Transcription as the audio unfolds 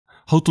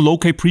how to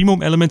locate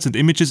premium elements and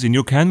images in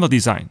your Canva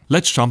design.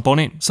 Let's jump on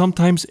in.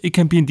 Sometimes it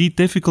can be indeed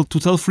difficult to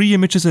tell free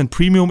images and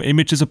premium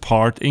images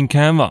apart in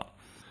Canva.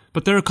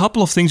 But there are a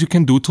couple of things you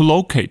can do to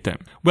locate them.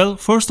 Well,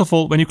 first of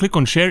all, when you click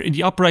on share in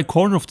the upper right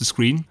corner of the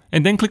screen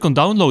and then click on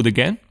download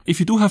again,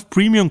 if you do have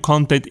premium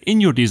content in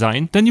your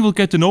design, then you will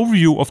get an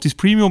overview of these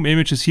premium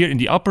images here in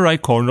the upper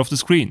right corner of the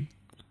screen.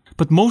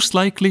 But most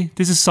likely,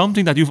 this is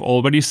something that you've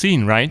already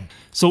seen, right?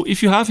 So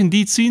if you have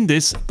indeed seen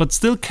this, but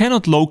still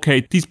cannot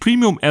locate these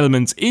premium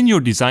elements in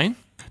your design,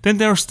 then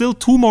there are still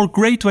two more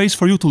great ways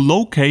for you to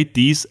locate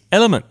these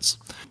elements.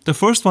 The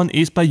first one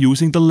is by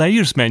using the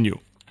layers menu.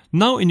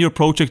 Now in your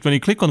project, when you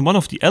click on one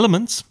of the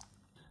elements,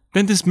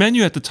 then this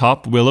menu at the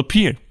top will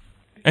appear.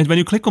 And when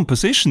you click on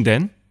position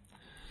then,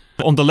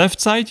 on the left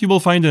side you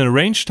will find an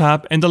arrange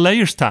tab and a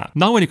layers tab.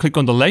 Now when you click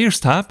on the layers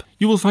tab,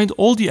 you will find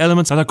all the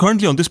elements that are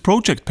currently on this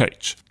project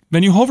page.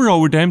 When you hover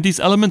over them,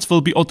 these elements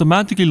will be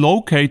automatically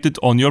located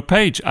on your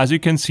page, as you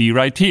can see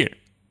right here.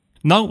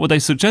 Now what I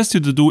suggest you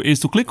to do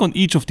is to click on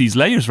each of these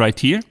layers right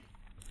here.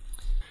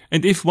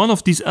 And if one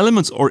of these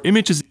elements or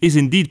images is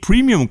indeed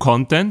premium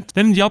content,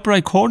 then in the upper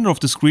right corner of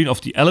the screen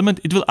of the element,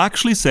 it will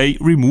actually say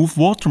remove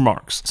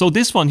watermarks. So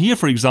this one here,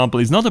 for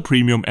example, is not a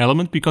premium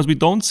element because we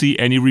don't see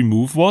any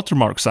remove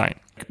watermark sign.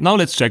 Now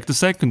let's check the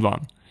second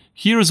one.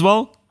 Here as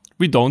well,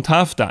 we don't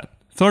have that.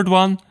 Third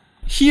one.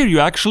 Here you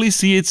actually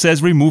see it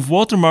says remove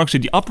watermarks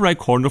in the upper right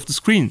corner of the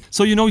screen,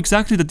 so you know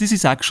exactly that this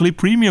is actually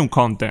premium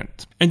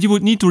content. And you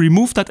would need to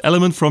remove that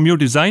element from your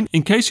design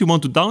in case you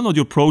want to download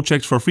your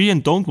project for free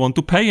and don't want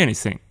to pay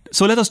anything.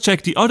 So let us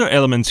check the other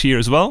elements here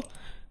as well.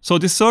 So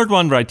this third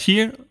one right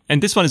here,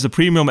 and this one is a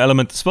premium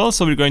element as well,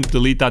 so we're going to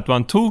delete that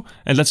one too.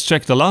 And let's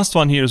check the last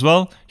one here as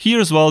well. Here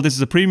as well, this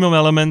is a premium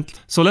element,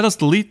 so let us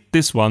delete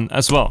this one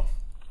as well.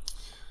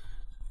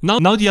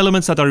 Now the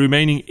elements that are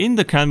remaining in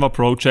the Canva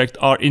project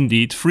are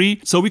indeed free,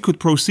 so we could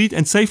proceed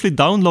and safely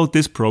download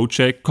this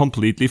project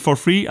completely for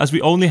free as we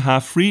only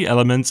have free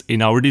elements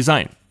in our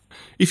design.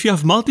 If you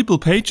have multiple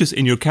pages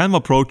in your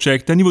Canva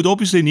project, then you would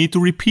obviously need to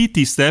repeat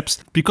these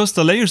steps because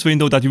the layers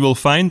window that you will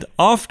find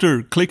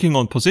after clicking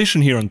on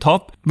position here on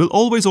top will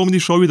always only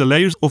show you the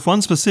layers of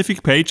one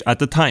specific page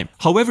at a time.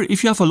 However,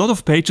 if you have a lot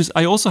of pages,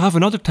 I also have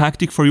another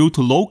tactic for you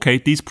to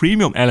locate these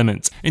premium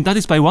elements, and that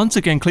is by once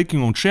again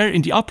clicking on share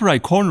in the upper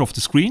right corner of the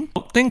screen,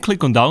 then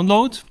click on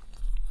download.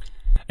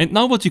 And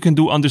now what you can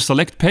do under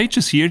select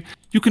pages here,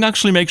 you can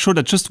actually make sure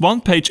that just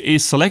one page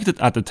is selected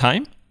at a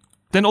time.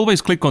 Then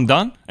always click on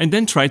done and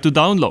then try to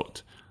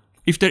download.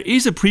 If there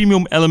is a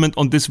premium element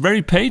on this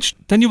very page,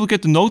 then you will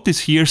get a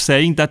notice here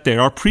saying that there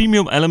are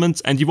premium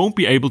elements and you won't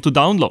be able to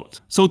download.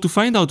 So to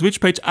find out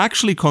which page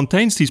actually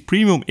contains these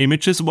premium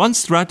images, one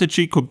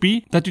strategy could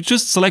be that you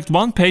just select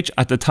one page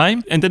at a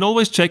time and then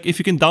always check if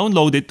you can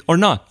download it or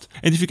not.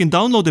 And if you can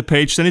download the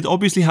page, then it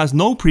obviously has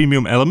no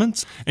premium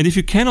elements. And if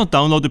you cannot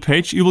download the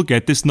page, you will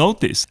get this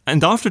notice.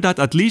 And after that,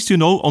 at least you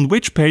know on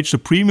which page the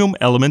premium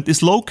element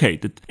is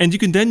located. And you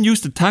can then use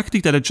the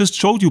tactic that I just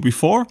showed you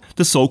before,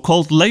 the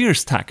so-called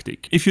layers tactic.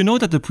 If you know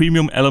that the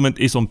premium element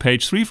is on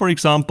page 3, for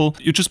example,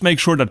 you just make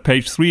sure that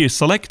page 3 is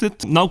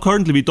selected. Now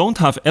currently we don't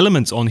have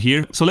elements on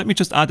here, so let me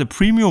just add a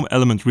premium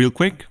element real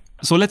quick.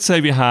 So let's say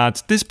we had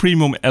this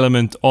premium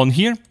element on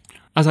here.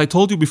 As I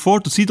told you before,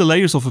 to see the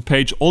layers of a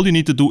page, all you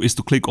need to do is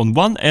to click on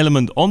one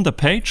element on the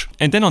page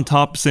and then on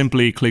top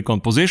simply click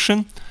on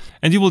position.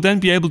 And you will then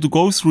be able to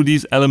go through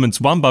these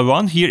elements one by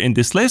one here in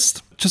this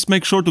list. Just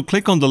make sure to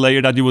click on the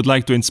layer that you would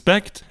like to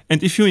inspect.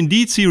 And if you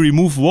indeed see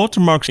remove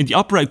watermarks in the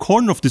upper right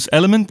corner of this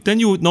element, then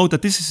you would know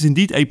that this is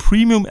indeed a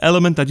premium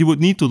element that you would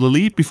need to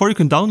delete before you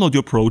can download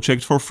your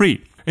project for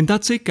free. And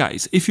that's it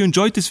guys. If you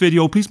enjoyed this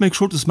video, please make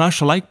sure to smash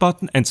the like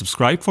button and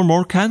subscribe for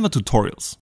more Canva tutorials.